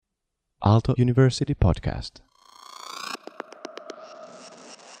Aalto University podcast.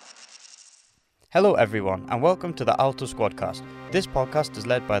 Hello everyone and welcome to the Aalto Squadcast. This podcast is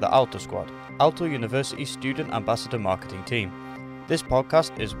led by the Aalto Squad, Aalto University Student Ambassador Marketing Team. This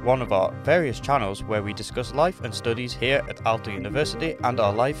podcast is one of our various channels where we discuss life and studies here at Aalto University and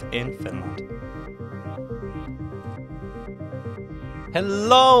our life in Finland.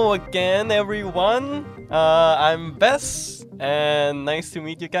 Hello again, everyone. I'm Bess, and nice to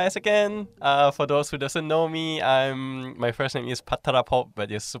meet you guys again. For those who doesn't know me, my first name is Pattarapop,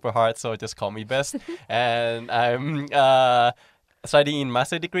 but it's super hard, so just call me Bess. And I'm studying in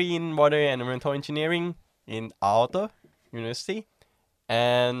master degree in water and environmental engineering in Aalto University.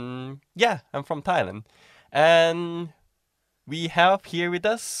 And yeah, I'm from Thailand. And we have here with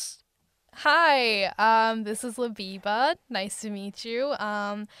us. Hi, this is Labiba. Nice to meet you.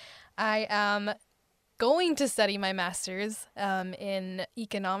 I am going to study my master's in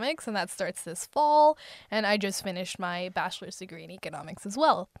economics, and that starts this fall. And I just finished my bachelor's degree in economics as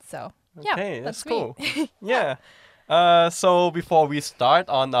well. So, yeah, Okay, that's me. cool. Yeah. So before we start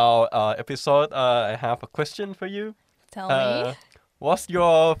on our episode, I have a question for you. Tell me. What's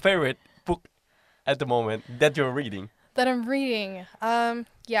your favorite book at the moment that you're reading? That I'm reading.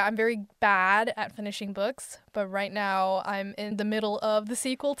 Yeah, I'm very bad at finishing books, but right now I'm in the middle of the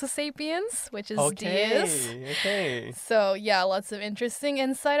sequel to Sapiens, which is Diaz. Okay. So yeah, lots of interesting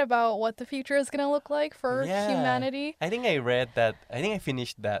insight about what the future is gonna look like for humanity. I think I read that. I think I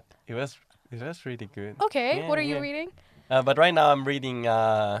finished that. It was really good. Okay, Yeah, what are you yeah. reading? But right now I'm reading.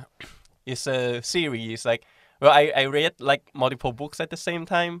 It's a series. I read like multiple books at the same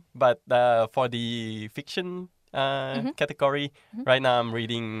time, but for the fiction category, right now I'm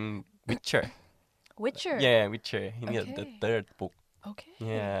reading Witcher. Witcher. Yeah, Witcher. The Okay. third book. Okay.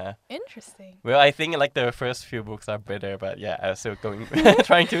 Yeah. Interesting. Well, I think like the first few books are better, but yeah, I'm still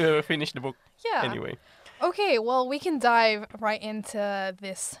trying to finish the book Yeah. anyway. Okay, well, we can dive right into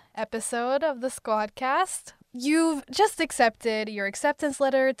this episode of the Squadcast. You've just accepted your acceptance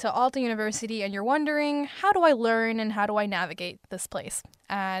letter to Aalto University, and you're wondering, how do I learn and how do I navigate this place?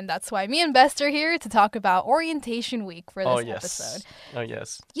 And that's why me and Best are here to talk about orientation week for this episode. Oh,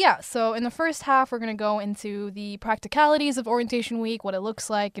 yes. Yeah, so in the first half, we're going to go into the practicalities of orientation week, what it looks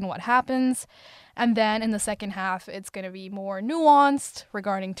like and what happens. And then in the second half, it's going to be more nuanced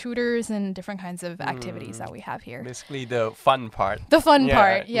regarding tutors and different kinds of activities that we have here. Basically the fun part. The fun Yeah,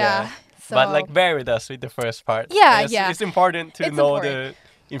 part, yeah. yeah. So, But like bear with us with the first part. Yeah, it's, yeah. It's important to It's know important.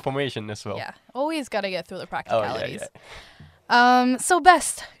 the information as well. yeah, always got to get through the Oh, practicalities. yeah. So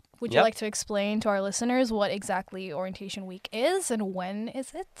Best, would you Yep. like to explain to our listeners what exactly orientation week is and when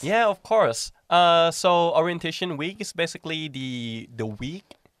is it? Yeah, of course. So orientation week is basically the week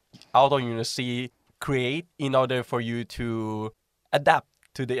Aalto University create in order for you to adapt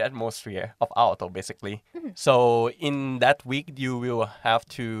to the atmosphere of Aalto, basically. So in that week, you will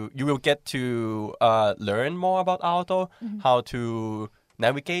get to learn more about Aalto, how to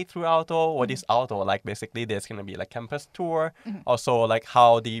navigate through Aalto, what is Aalto like. Basically, there's gonna be like campus tour, also like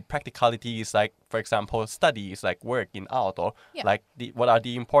how the practicalities, like for example, studies like work in Aalto, Yeah. like what are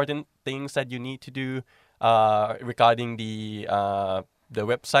the important things that you need to do regarding the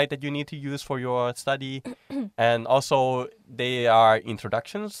website that you need to use for your study. And also they are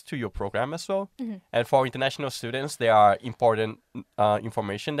introductions to your program as well. And for international students, there are important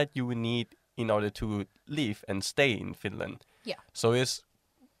information that you will need in order to live and stay in Finland. Yeah. So it's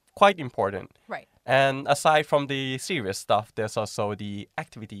quite important. Right. And aside from the serious stuff, there's also the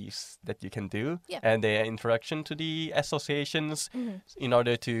activities that you can do, Yeah. and the introduction to the associations in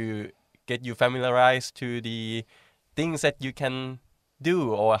order to get you familiarized to the things that you can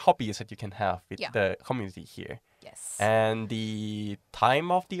do or hobbies that you can have with Yeah. the community here. Yes. And the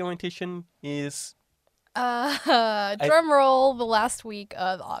time of the orientation is Drum roll, the last week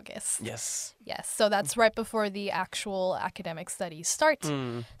of August. yes. Yes, so that's right before the actual academic studies start.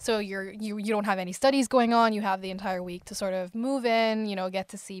 So you don't have any studies going on. You have the entire week to sort of move in, get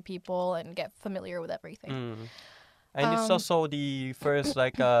to see people and get familiar with everything. And it's also the first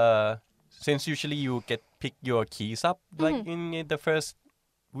since usually you pick your keys up like in the first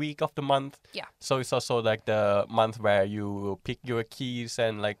week of the month. Yeah. So it's also like the month where you pick your keys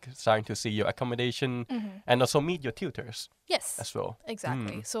and like starting to see your accommodation and also meet your tutors Yes, as well.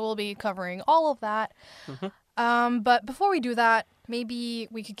 exactly. So we'll be covering all of that. But before we do that, maybe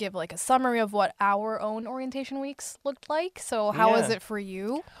we could give like a summary of what our own orientation weeks looked like. So how was Yeah. it for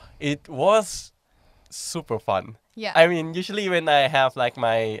you? It was super fun. Yeah. I mean, usually when I have like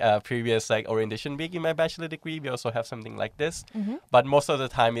my previous like orientation week in my bachelor degree, we also have something like this. But most of the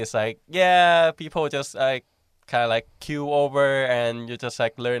time it's like, yeah, people just like kind of like queue over and you just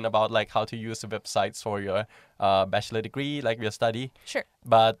like learn about like how to use the websites for your bachelor degree, like your study. Sure.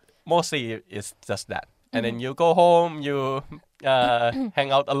 But mostly it's just that. And then you go home, you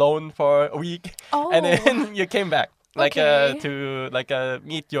hang out alone for a week, and then you came back like to like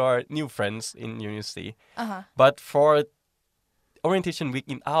meet your new friends in university. But for orientation week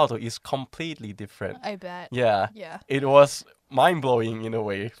in Aalto is completely different. I bet. Yeah. Yeah. It was mind-blowing in a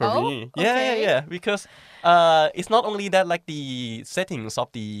way for me. Yeah. Because it's not only that, like the settings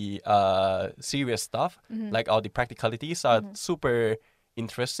of the serious stuff, like all the practicalities are super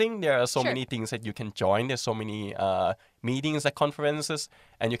interesting. There are so many things that you can join. There's so many meetings, like conferences,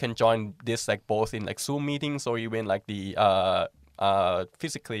 and you can join this like both in like Zoom meetings or even like the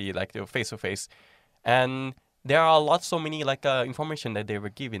physically, like the face-to-face. And there are so many like information that they were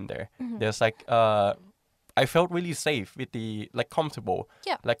given there. There's like I felt really safe with the like comfortable,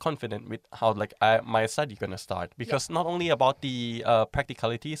 like confident with how like my study gonna start, because not only about the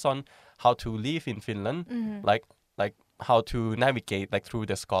practicalities on how to live in Finland, like how to navigate like through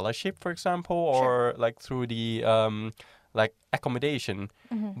the scholarship, for example, or like through the like accommodation,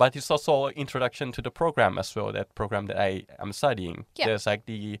 but it's also introduction to the program as well. That program that I am studying. There's like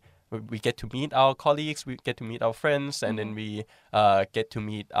we get to meet our colleagues, we get to meet our friends, and then we get to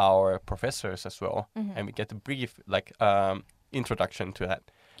meet our professors as well, and we get a brief like introduction to that.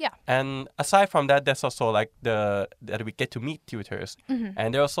 Yeah. And aside from that, there's also like that we get to meet tutors,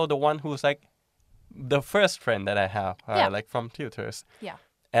 and there's also the one who's like the first friend that I have, like from tutors. Yeah.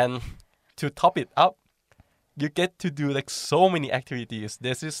 And to top it up, you get to do like so many activities.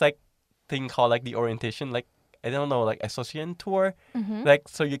 There's this like thing called like the orientation, like I don't know, like association tour. Like,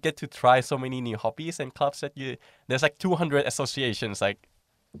 so you get to try so many new hobbies and clubs that there's like 200 associations like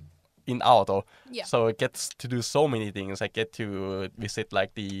in Aalto. Yeah. So it gets to do so many things. I get to visit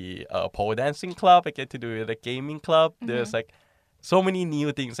like the pole dancing club. I get to do the gaming club. There's like so many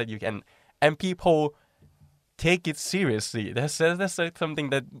new things that you can, and people take it seriously. That's like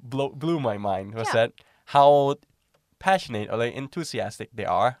something that blew my mind, was that how passionate or like enthusiastic they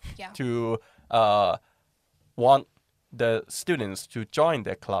are to want the students to join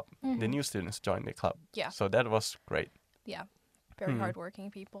their club, the new students join the club. Yeah. So that was great. Yeah. Very hardworking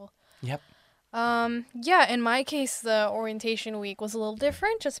people. Yep. In my case, the orientation week was a little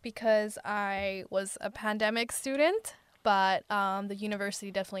different just because I was a pandemic student, but the university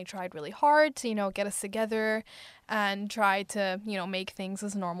definitely tried really hard to, get us together and try to, make things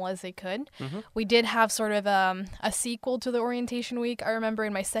as normal as they could. We did have sort of a sequel to the orientation week, I remember,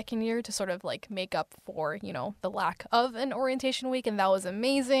 in my second year to sort of like make up for, the lack of an orientation week, and that was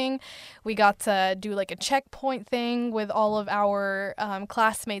amazing. We got to do like a checkpoint thing with all of our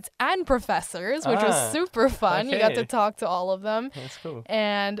classmates and professors, which was super fun. You got to talk to all of them. That's cool.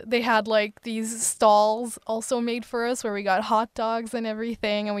 And they had like these stalls also made for us where we got hot dogs and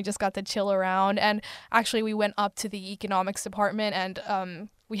everything, and we just got to chill around. And actually we went up to the economics department, and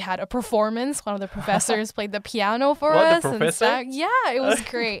we had a performance. One of the professors played the piano for us. The professor? And it was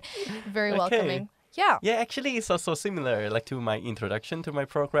great. Very welcoming. Yeah. Yeah, actually it's also similar like to my introduction to my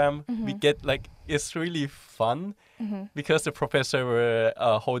program. We get like, it's really fun because the professor were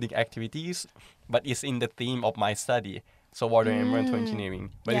holding activities, but it's in the theme of my study. So water and environmental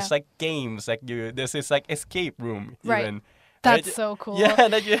engineering. But it's like games, like there's this like escape room even. That's so cool. Yeah,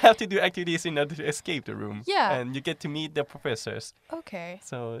 that you have to do activities in order to escape the room. Yeah. And you get to meet the professors. Okay.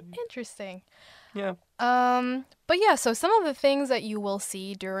 So interesting. Yeah. But yeah, so some of the things that you will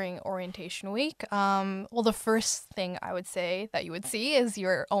see during orientation week, well, the first thing I would say that you would see is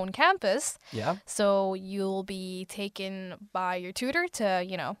your own campus. Yeah. So you'll be taken by your tutor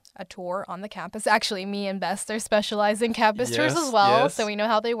to, a tour on the campus. Actually, me and Best are specialized in campus tours as well, so we know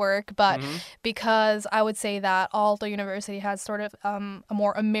how they work. But because I would say that Aalto University has sort of a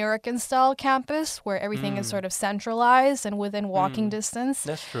more American-style campus where everything is sort of centralized and within walking distance.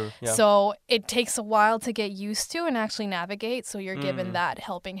 That's true. Yeah. So it takes a while to get used to and actually navigate. So you're given that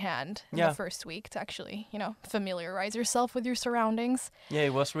helping hand in the first week to actually, familiarize yourself with your surroundings. Yeah,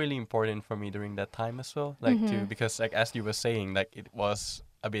 it was really important for me during that time as well. Like because like as you were saying, like it was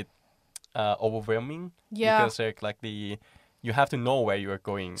a bit overwhelming. Yeah. Because like you have to know where you are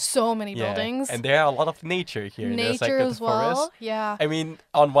going. So many buildings. And there are a lot of nature here. Nature There's, like, as well. Forest. Yeah. I mean,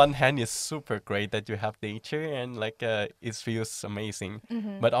 on one hand, it's super great that you have nature and like it feels amazing.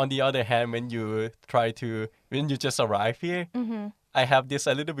 But on the other hand, when you just arrive here, I have this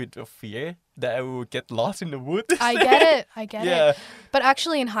a little bit of fear that I will get lost in the woods. I get it. But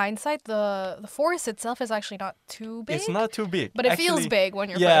actually, in hindsight, the forest itself is actually not too big. It's not too big. But it feels big when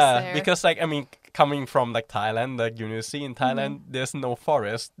you're first there. Because like, I mean, coming from like Thailand, like university in Thailand, there's no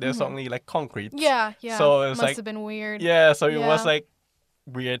forest. There's only like concrete. Yeah. So it's Must like have been weird. yeah. So it was Yeah. like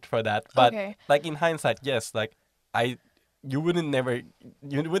weird for that. But Okay. like in hindsight, yes, like you would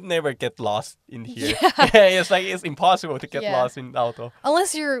never get lost in here. Yeah. It's like it's impossible to get Yeah. lost in Aalto.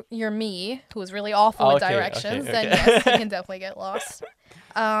 Unless you're me, who's really awful with Okay, directions, okay, then okay. yes, you can definitely get lost.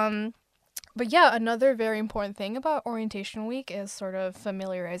 But yeah, another very important thing about orientation week is sort of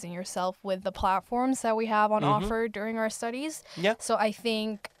familiarizing yourself with the platforms that we have on offer during our studies. Yeah. So I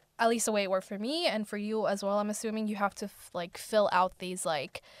think, at least the way it worked for me and for you as well, I'm assuming you have to fill out these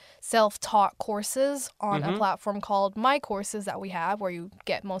like self-taught courses on a platform called My Courses that we have, where you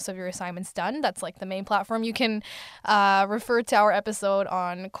get most of your assignments done. That's like the main platform. You can refer to our episode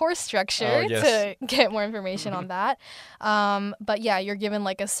on course structure to get more information on that. But yeah, you're given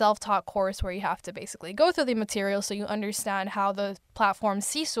like a self-taught course where you have to basically go through the material so you understand how the platform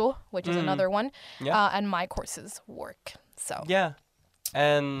Sisu, which is another one, and My Courses work. So Yeah.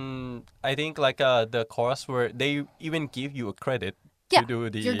 And I think like the course where they even give you a credit to do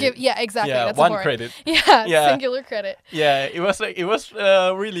the exactly. yeah, That's one important. credit. Yeah, singular credit. Yeah, it was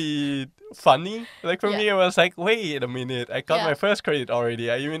really funny. Like for me, it was like, wait a minute, I got my first credit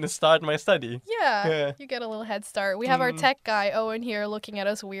already. I even start my study. Yeah, you get a little head start. We have our tech guy Owen here looking at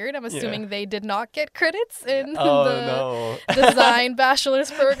us weird. I'm assuming they did not get credits in the design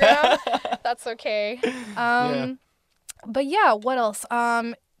bachelor's program. That's okay. But yeah, what else?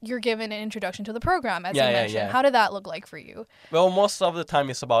 You're given an introduction to the program, as you mentioned. How did that look like for you? Well, most of the time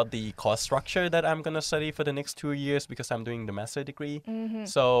it's about the course structure that I'm going to study for the next 2 years because I'm doing the master degree.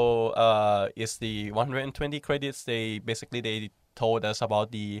 So it's the 120 credits. They told us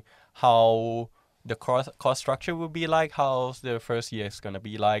about how the course structure will be like, how the first year is going to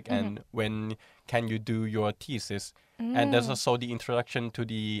be like, and when can you do your thesis. And there's also the introduction to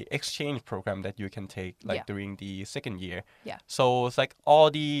the exchange program that you can take like during the second year. Yeah. So it's like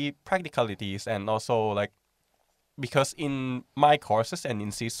all the practicalities, and also like because in my courses and in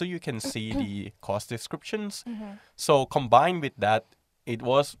CISO you can see the course descriptions. So combined with that,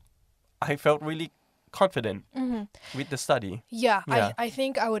 I felt really confident with the study. Yeah. I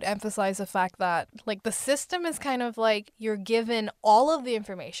think I would emphasize the fact that like the system is kind of like you're given all of the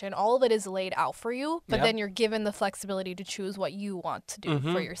information, all of it is laid out for you, but then you're given the flexibility to choose what you want to do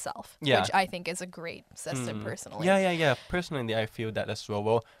for yourself, which I think is a great system personally. Yeah. Personally, I feel that as well.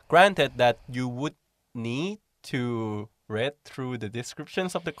 Well, granted that you would need to read through the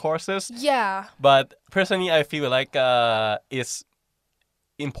descriptions of the courses. Yeah. But personally, I feel like it's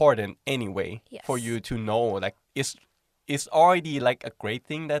important anyway for you to know, like it's already like a great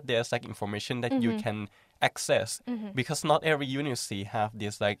thing that there's like information that you can access, because not every university have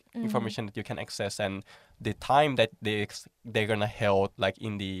this like information that you can access, and the time that they're gonna held like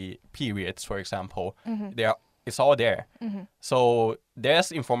in the periods, for example, it's all there. So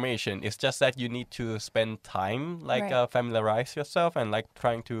there's information. It's just that you need to spend time like familiarize yourself and like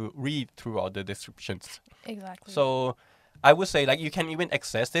trying to read through all the descriptions. Exactly. So I would say like you can even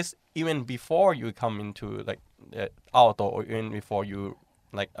access this even before you come into like Aalto, or even before you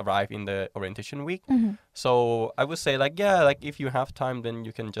like arrive in the orientation week. So I would say like like if you have time, then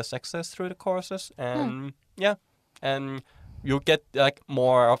you can just access through the courses, and and you'll get like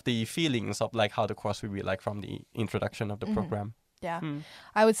more of the feelings of like how the course will be like from the introduction of the program. Yeah.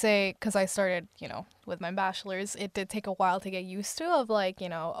 I would say, because I started, with my bachelor's, it did take a while to get used to of like,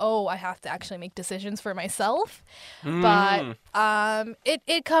 I have to actually make decisions for myself. But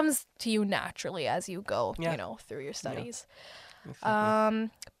it comes to you naturally as you go, through your studies. Exactly.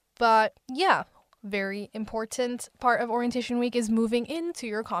 But yeah, very important part of orientation week is moving into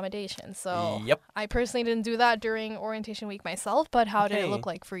your accommodation. So I personally didn't do that during orientation week myself, but how did it look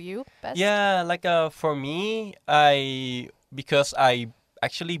like for you, Best? Yeah, like for me, because I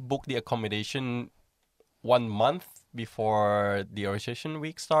actually booked the accommodation 1 month before the orientation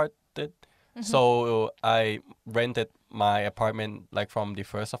week started. So I rented my apartment like from the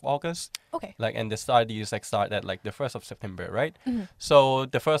 1st of August. Okay. Like, and the studies like start at like the 1st of September, right? So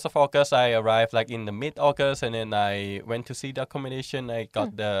the 1st of August I arrived like in the mid-August, and then I went to see the accommodation. I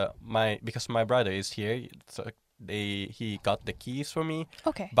got because my brother is here, so he got the keys for me.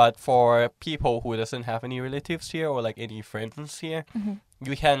 Okay. But for people who doesn't have any relatives here or like any friends here,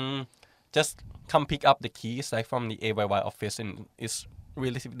 you can just come pick up the keys like from the AYY office, and it's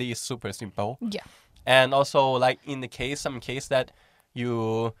relatively super simple. Yeah. And also like in some case that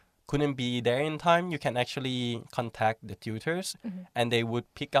you couldn't be there in time, you can actually contact the tutors and they would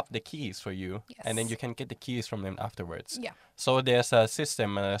pick up the keys for you. Yes. And then you can get the keys from them afterwards. Yeah. So there's a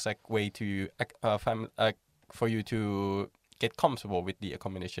system, there's like way to for you to get comfortable with the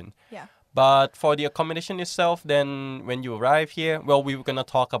accommodation. Yeah. But for the accommodation itself, then when you arrive here, well, we were gonna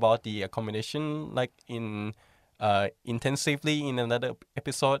talk about the accommodation like in intensively in another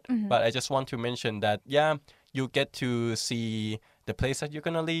episode. But I just want to mention that you get to see the place that you're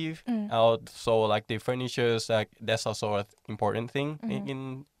gonna live. Also, like the furnitures, like that's also an important thing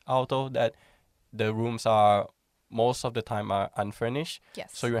in Aalto, that the rooms are most of the time are unfurnished.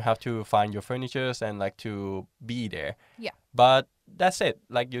 Yes. So you have to find your furnitures and like to be there. Yeah. But that's it.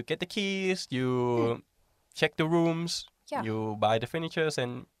 Like you get the keys, you check the rooms, you buy the furnitures,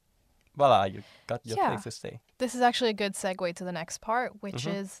 and voila, you got your place to stay. This is actually a good segue to the next part, which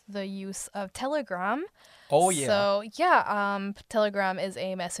is the use of Telegram. Oh, yeah. So, Telegram is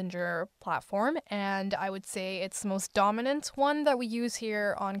a messenger platform, and I would say it's the most dominant one that we use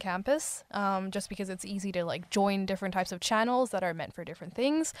here on campus, just because it's easy to like join different types of channels that are meant for different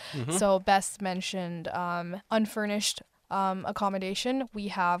things. So, Best mentioned unfurnished accommodation. We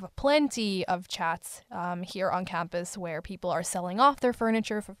have plenty of chats here on campus where people are selling off their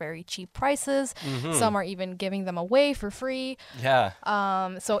furniture for very cheap prices. Some are even giving them away for free. Yeah.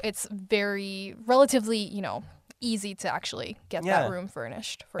 So it's very relatively, easy to actually get that room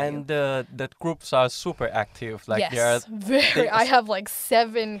furnished for you. And the groups are super active. Like yes, I have like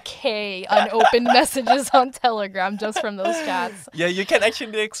 7K unopened messages on Telegram just from those chats. Yeah, you can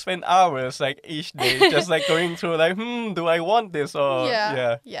actually spend hours like each day just like going through like, do I want this or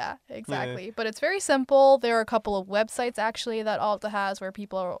Yeah, exactly. Yeah. But it's very simple. There are a couple of websites actually that Aalto has where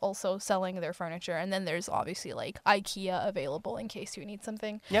people are also selling their furniture, and then there's obviously like IKEA available in case you need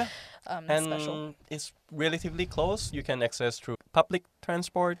something and special. It's relatively close. You can access through public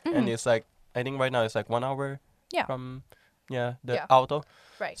transport, and it's like I think right now it's like 1 hour from Aalto.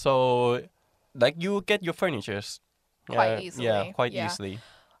 Right. So like you get your furnitures quite easily. Yeah, quite easily,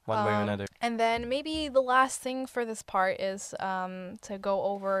 one way or another. And then maybe the last thing for this part is to go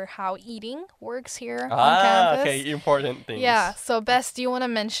over how eating works here on campus. Okay, important things. Yeah. So Bess, do you want to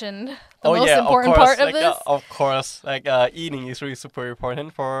mention the most important part of this? Of course, like eating is really super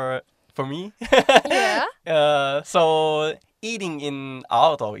important for me. Yeah. So eating in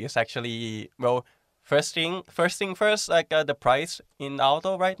Aalto is actually, well, first thing first, like the price in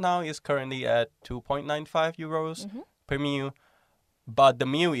Aalto right now is currently at 2.95 euros per meal, but the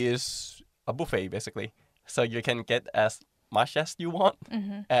meal is a buffet basically, so you can get as much as you want,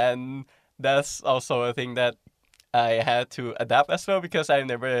 and that's also a thing that I had to adapt as well, because I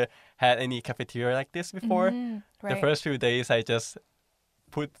never had any cafeteria like this before. Right. The first few days I just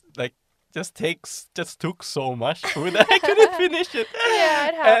took so much food that I couldn't finish it. Yeah,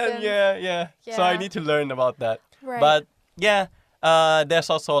 it happens. And so I need to learn about that. Right. But there's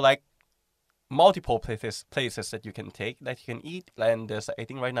also like multiple places that you can take that you can eat, and there's I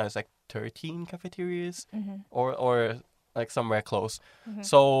think right now it's like 13 cafeterias or like somewhere close.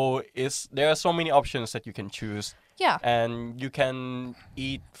 So there are so many options that you can choose. Yeah. And you can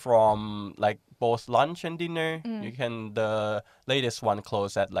eat from like both lunch and dinner. The latest one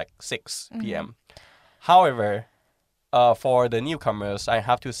closed at like 6 p.m. However, for the newcomers, I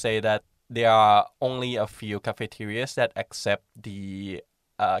have to say that there are only a few cafeterias that accept the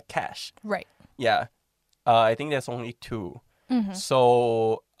cash. Right. Yeah. I think there's only 2.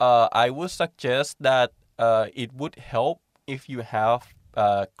 So I would suggest that it would help if you have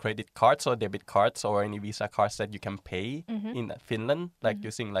credit cards or debit cards or any Visa cards that you can pay in Finland, like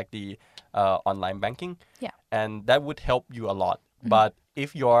using like the online banking. Yeah. And that would help you a lot. But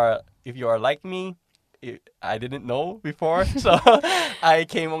if you are like me, I didn't know before, so I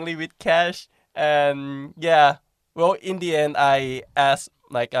came only with cash. And well, in the end, I asked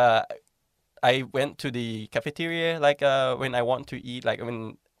like I went to the cafeteria like when I want to eat, like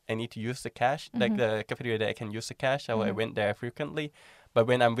when I need to use the cash, like the cafeteria that I can use the cash. So I went there frequently. But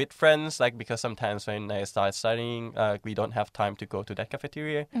when I'm with friends, like because sometimes when I start studying, we don't have time to go to that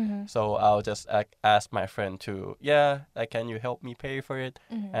cafeteria. So I'll just ask my friend to, can you help me pay for it?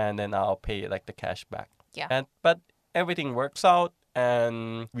 And then I'll pay like the cash back. Yeah. But everything works out.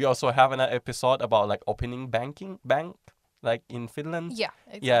 And we also have an episode about like opening bank like in Finland. Yeah.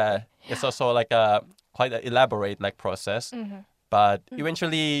 Exactly. Yeah. It's also like quite an elaborate like process. But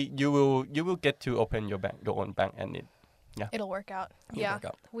eventually you will get to open your own bank, and it'll work out. It'll work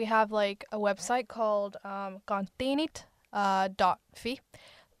out. We have like a website called Kanttiinit.fi,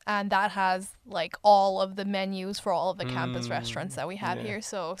 and that has like all of the menus for all of the campus restaurants that we have here.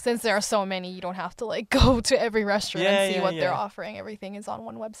 So since there are so many, you don't have to like go to every restaurant and see what they're offering. Everything is on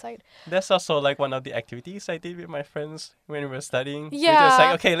one website. That's also like one of the activities I did with my friends when we were studying. Yeah. We just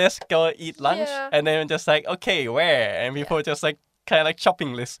like, okay, let's go eat lunch. And then just like, okay, where? And people just like kind of like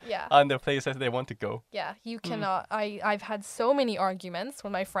shopping list Yeah. on the places they want to go. Yeah, you cannot. I've had so many arguments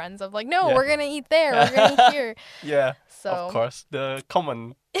with my friends of like, no, Yeah. we're gonna eat there, we're gonna eat here. Yeah, So of course, the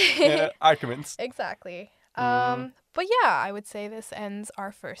common arguments. exactly. Mm. But yeah, I would say this ends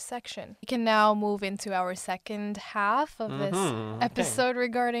our first section. We can now move into our second half of this Okay. episode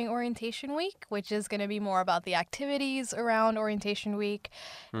regarding orientation week, which is going to be more about the activities around orientation week.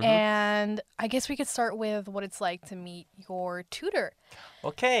 And I guess we could start with what it's like to meet your tutor.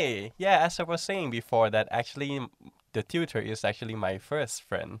 Okay, yeah, as I was saying before, that actually the tutor is actually my first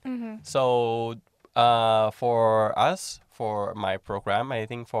friend. So for us, for my program, I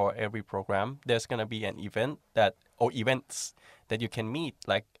think for every program, there's gonna be an event or events that you can meet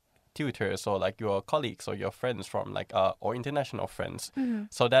like tutors or like your colleagues or your friends from like or international friends.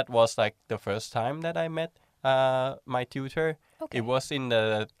 So that was like the first time that I met my tutor. Okay. It was in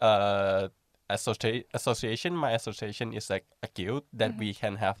the association. My association is like a guild that we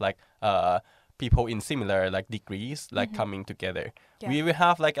can have like people in similar like degrees like coming together. Yeah. We will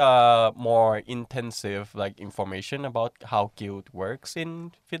have like more intensive like information about how guild works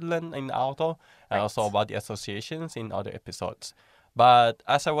in Finland in Aalto, and also about the associations in other episodes. But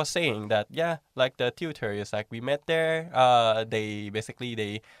as I was saying that, yeah, like the tutor is like we met there. They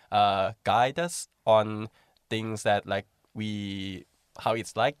guide us on things that like how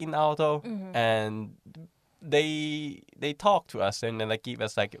it's like in Aalto, and they talk to us and then like give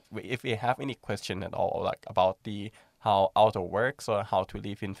us like if we have any question at all like about how Aalto works or how to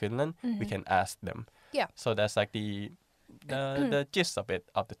live in Finland, we can ask them. Yeah. So that's like the gist of it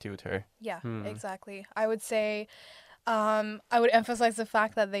of the tutor. Yeah, exactly. I would say I would emphasize the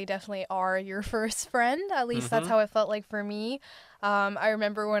fact that they definitely are your first friend. At least that's how it felt like for me. I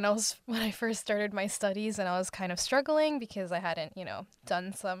remember when I first started my studies and I was kind of struggling because I hadn't,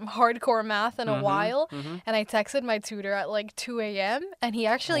 done some hardcore math in a while. And I texted my tutor at like 2 a.m. and he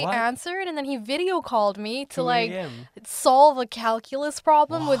actually What? answered, and then he video called me to 2 like a.m.. solve a calculus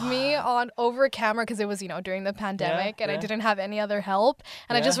problem with me over camera because it was, during the pandemic and I yeah. didn't have any other help.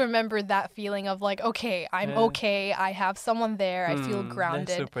 And I just Yeah. remembered that feeling of like, okay, I'm Yeah. okay. I have someone there. I feel grounded.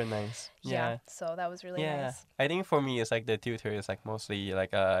 That's super nice. Yeah. So that was really Yeah, nice. I think for me it's like the tutor is like mostly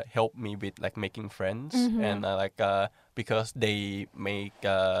like help me with like making friends and because they make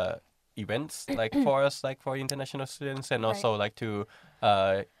events like for us like for international students and also like to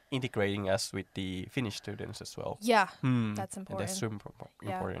integrating us with the Finnish students as well. Yeah, And that's important. that's super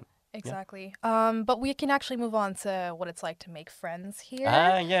important. Exactly. But we can actually move on to what it's like to make friends here.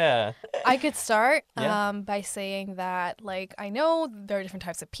 Yeah. I could start Yeah. by saying that, like, I know there are different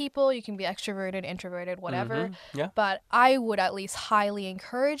types of people. You can be extroverted, introverted, whatever. Yeah. But I would at least highly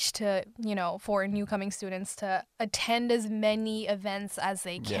encourage to, for new coming students to attend as many events as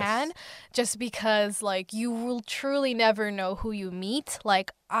they can. Yes. Just because, like, you will truly never know who you meet.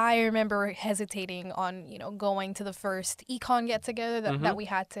 Like, I remember hesitating on, going to the first econ get-together that we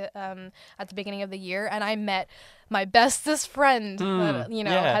had to at the beginning of the year. And I met my bestest friend that,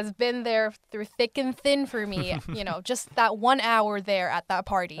 has been there through thick and thin for me, just that 1 hour there at that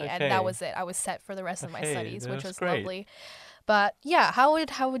party. And that Okay. was it. I was set for the rest of my Okay, studies, which that's was great. lovely. But yeah, how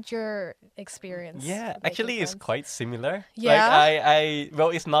would your experience? Yeah, making actually it's friends? quite similar. Yeah? Like well,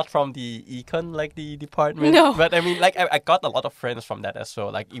 it's not from the econ like the department. No. But I mean like I got a lot of friends from that as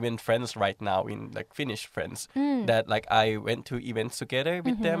well. Like even friends right now in like Finnish friends that like I went to events together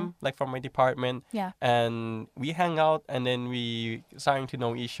with them like from my department. Yeah. And we hang out and then we starting to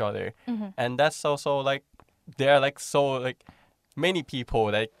know each other. And that's also like there are like so like many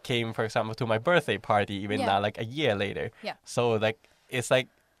people that came, for example, to my birthday party even Yeah. now like a year later. Yeah. So like it's like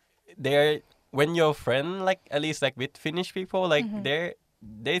when you're friend like at least like with Finnish people like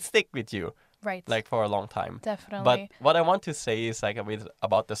they stick with you Right. like for a long time. Definitely. But what I want to say is like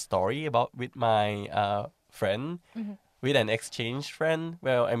about the story with my friend, with an exchange friend.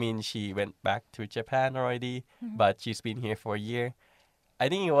 Well, I mean she went back to Japan already, but she's been here for a year. I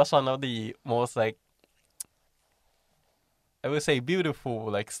think it was one of the most like I would say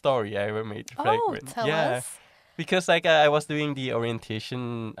beautiful like story I ever made. tell us. Because like I was doing the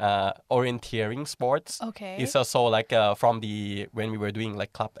orienteering sports. Okay. It's also like from when we were doing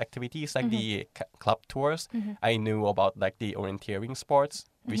like club activities, like the club tours. I knew about like the orienteering sports,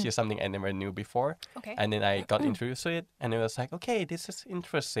 which is something I never knew before. Okay. And then I got introduced to it, and it was like, okay, this is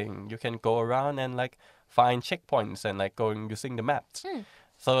interesting. You can go around and like find checkpoints and like going using the maps.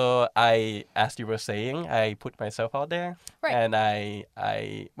 So as you were saying, I put myself out there, Right. and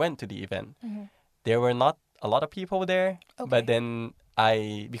I went to the event. There were not a lot of people there, Okay. but then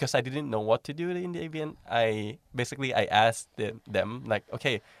because I didn't know what to do in the event, I asked them like,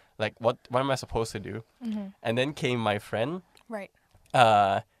 okay, like what am I supposed to do? And then came my friend,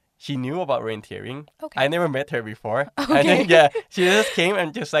 Right. She knew about orienteering. Okay. I never met her before. Okay. And then, yeah, she just came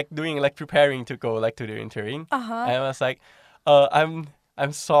and just like doing like preparing to go like to the orienteering. Uh-huh. And I was like,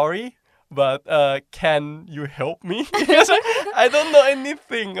 I'm sorry, but can you help me? Because I don't know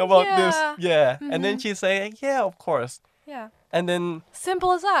anything about this. Yeah. And then she said, yeah, of course. Yeah. And then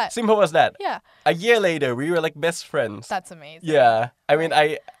Simple as that. simple as that. Yeah. A year later, we were like best friends. That's amazing. Yeah. I mean,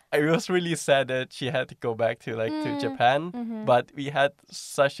 I was really sad that she had to go back to like to Japan, but we had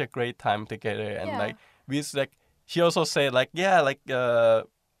such a great time together, and like she also said like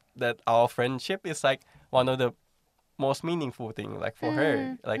that our friendship is like one of the most meaningful thing like for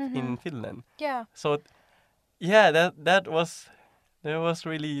her like in Finland. Yeah. So yeah, that was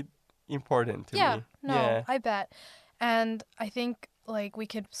really important to me. No, Yeah. I bet. And I think like we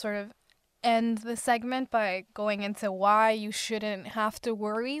could sort of end the segment by going into why you shouldn't have to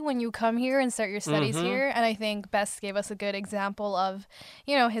worry when you come here and start your studies here. And I think Bess gave us a good example of,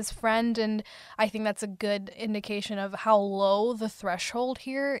 you know, his friend, and I think that's a good indication of how low the threshold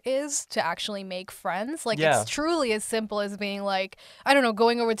here is to actually make friends. Like it's truly as simple as being like, I don't know,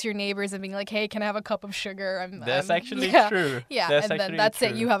 going over to your neighbors and being like, hey, can I have a cup of sugar? That's actually true. Yeah, that's and then that's true.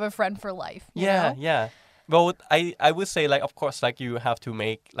 it. You have a friend for life. You know? Yeah. Well, I would say like, of course, like you have to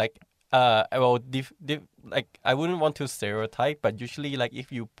make like like I wouldn't want to stereotype, but usually like if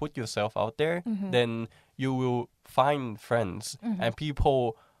you put yourself out there, then you will find friends, and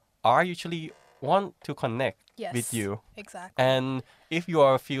people are usually want to connect with you. Exactly. And if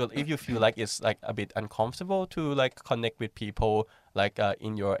you feel like it's like a bit uncomfortable to like connect with people like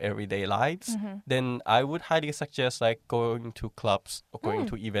in your everyday lives, then I would highly suggest like going to clubs or going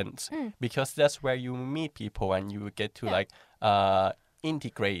to events, because that's where you meet people and you get to like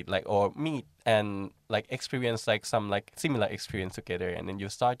integrate like or meet and like experience like some like similar experience together, and then you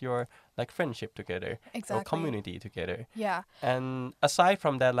start your like friendship together or community together. Yeah. And aside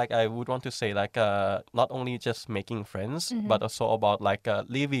from that, like I would want to say like not only just making friends, but also about like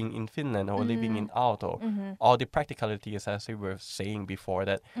living in Finland or living in Aalto, all the practicalities, as we were saying before,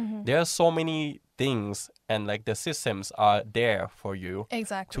 that there are so many things and like the systems are there for you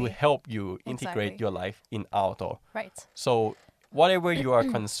to help you integrate your life in Aalto. Right. So whatever you are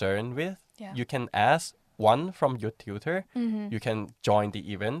concerned with, you can ask one from your tutor. You can join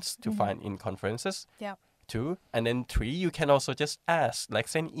the events to find in conferences. Yeah. 2, and then 3, you can also just ask, like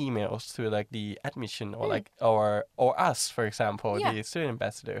send emails to like the admission or like or us, for example, the student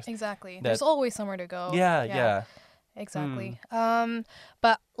ambassadors. Exactly. There's always somewhere to go. Yeah. Exactly.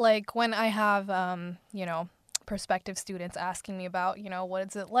 But like when I have you know, prospective students asking me about, you know, what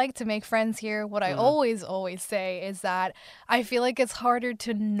is it like to make friends here, what I always say is that I feel like it's harder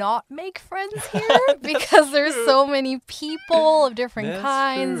to not make friends here because there's so many people of different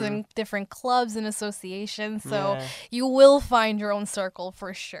kinds and different clubs and associations, so you will find your own circle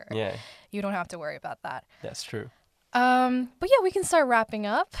for sure. You don't have to worry about that. That's true. But yeah, we can start wrapping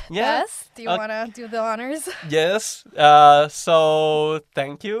up. Bess, do you want to do the honors? Yes. So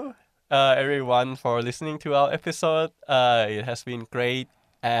thank you everyone for listening to our episode. It has been great,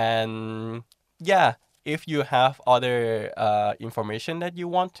 and yeah, if you have other information that you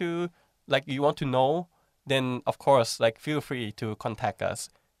want to know, then of course like feel free to contact us.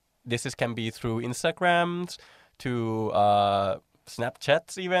 This can be through Instagrams, to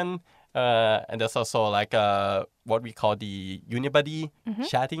Snapchats even, and there's also like what we call the Unibuddy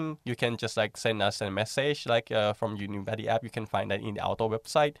chatting. You can just like send us a message like from Unibuddy app. You can find that in the Aalto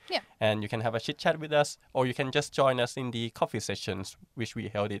website. And you can have a chit chat with us, or you can just join us in the coffee sessions, which we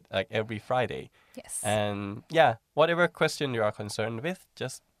held it like every Friday. And yeah, whatever question you are concerned with,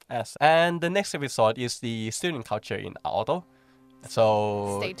 just ask. And the next episode is the student culture in Aalto.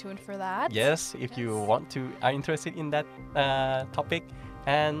 So stay tuned for that. Yes, if you are interested in that topic.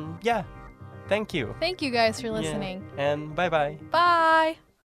 And yeah, thank you. Thank you guys for listening. And bye-bye. Bye.